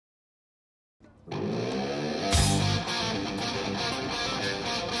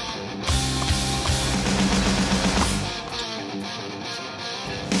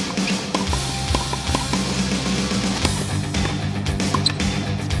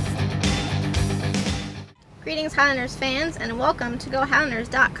Greetings Highlanders fans, and welcome to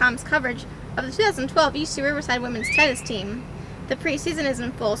GoHighlanders.com's coverage of the 2012 UC Riverside women's tennis team. The preseason is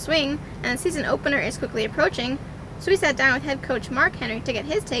in full swing, and the season opener is quickly approaching, so we sat down with head coach Mark Henry to get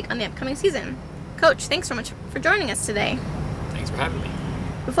his take on the upcoming season. Coach, thanks so much for joining us today. Thanks for having me.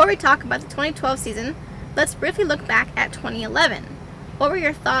 Before we talk about the 2012 season, let's briefly look back at 2011. What were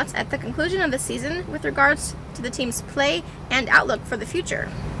your thoughts at the conclusion of the season with regards to the team's play and outlook for the future?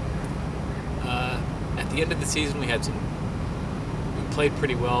 At the end of the season, we played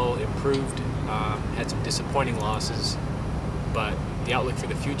pretty well, improved, had some disappointing losses, but the outlook for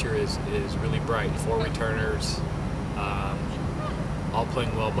the future is really bright. 4 returners, all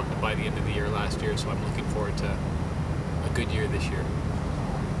playing well by the end of the year last year, so I'm looking forward to a good year this year.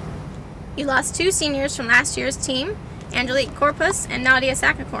 You lost 2 seniors from last year's team, Angelique Corpus and Nadia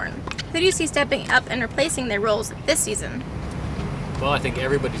Sakakorn. Who do you see stepping up and replacing their roles this season? Well, I think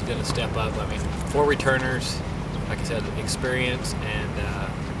everybody's going to step up. I mean, 4 returners, like I said, experience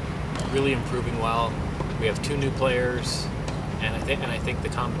and really improving well. We have 2 new players, and I think the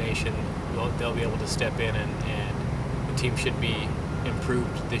combination, they'll be able to step in, and the team should be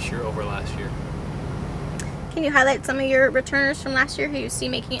improved this year over last year. Can you highlight some of your returners from last year who you see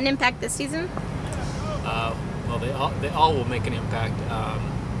making an impact this season? Well, they all will make an impact,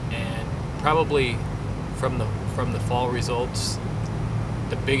 and probably from the fall results,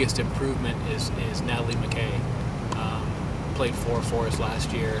 the biggest improvement is Natalie McKay. Played 4 for us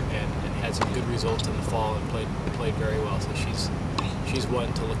last year and had some good results in the fall and played very well. So she's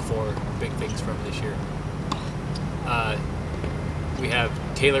one to look for big things from this year. We have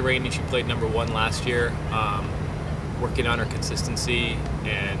Taylor Rainey. She played number 1 last year, working on her consistency,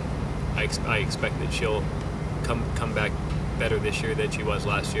 and I expect that she'll come back better this year than she was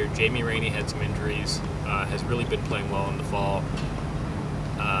last year. Jamie Rainey had some injuries, has really been playing well in the fall.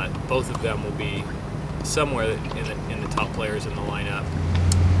 Both of them will be somewhere in the top players in the lineup.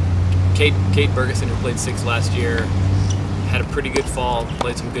 Kate Bergeson, who played 6 last year, had a pretty good fall,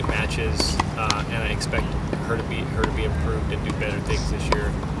 played some good matches, and I expect her to be improved and do better things this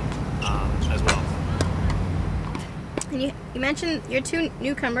year as well. And you mentioned your 2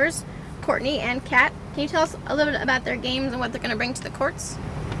 newcomers, Courtney and Kat. Can you tell us a little bit about their games and what they're going to bring to the courts?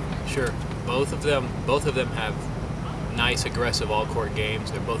 Sure. Both of them have nice, aggressive all-court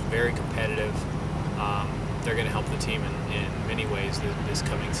games. They're both very competitive. They're going to help the team in many ways this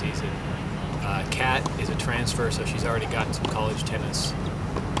coming season. Kat is a transfer, so she's already gotten some college tennis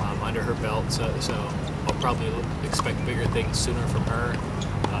under her belt, so I'll probably expect bigger things sooner from her.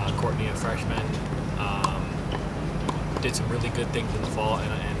 Courtney, a freshman, did some really good things in the fall,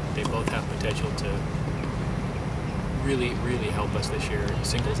 and they both have potential to really help us this year,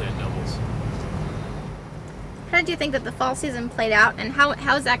 singles and doubles. How did you think that the fall season played out, and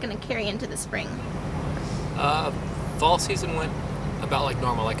how is that going to carry into the spring? Fall season went about like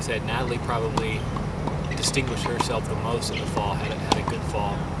normal. Like I said, Natalie probably distinguished herself the most in the fall, had a good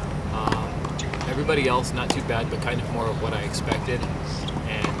fall. Everybody else, not too bad, but kind of more of what I expected.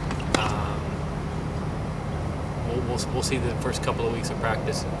 And we'll see the first couple of weeks of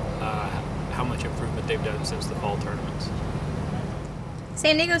practice how much improvement they've done since the fall tournaments.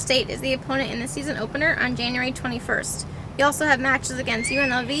 San Diego State is the opponent in the season opener on January 21st. You also have matches against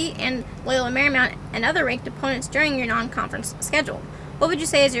UNLV and Loyola Marymount and other ranked opponents during your non-conference schedule. What would you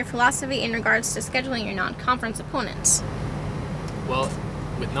say is your philosophy in regards to scheduling your non-conference opponents? Well,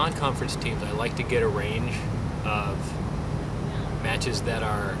 with non-conference teams, I like to get a range of matches that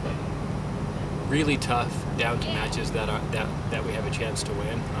are really tough down to matches that we have a chance to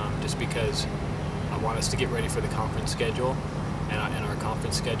win, just because I want us to get ready for the conference schedule. And our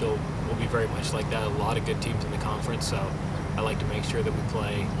conference schedule will be very much like that. A lot of good teams in the conference, so I like to make sure that we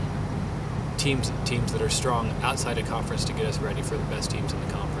play teams that are strong outside of conference to get us ready for the best teams in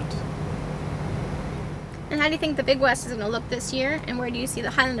the conference. And how do you think the Big West is going to look this year, and where do you see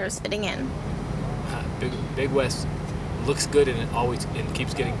the Highlanders fitting in? Big West looks good, and it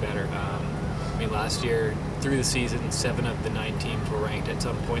keeps getting better. I mean, last year through the season, 7 of the 9 teams were ranked at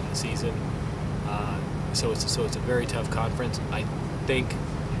some point in the season. So it's a very tough conference. I think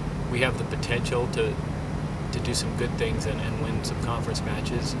we have the potential to do some good things and win some conference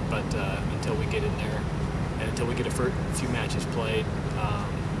matches, but until we get in there and until we get a few matches played,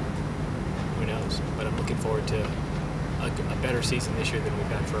 who knows? But I'm looking forward to a better season this year than we've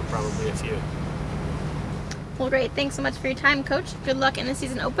had for probably a few. Well, great. Thanks so much for your time, Coach. Good luck in the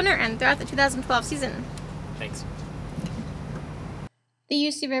season opener and throughout the 2012 season. Thanks. The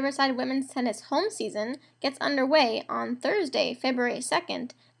UC Riverside women's tennis home season gets underway on Thursday, February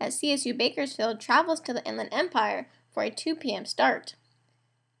 2nd, as CSU Bakersfield travels to the Inland Empire for a 2 p.m. start.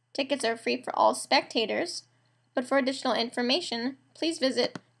 Tickets are free for all spectators. But for additional information, please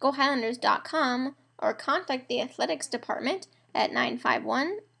visit GoHighlanders.com or contact the Athletics Department at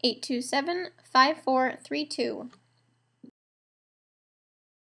 951-827-5432.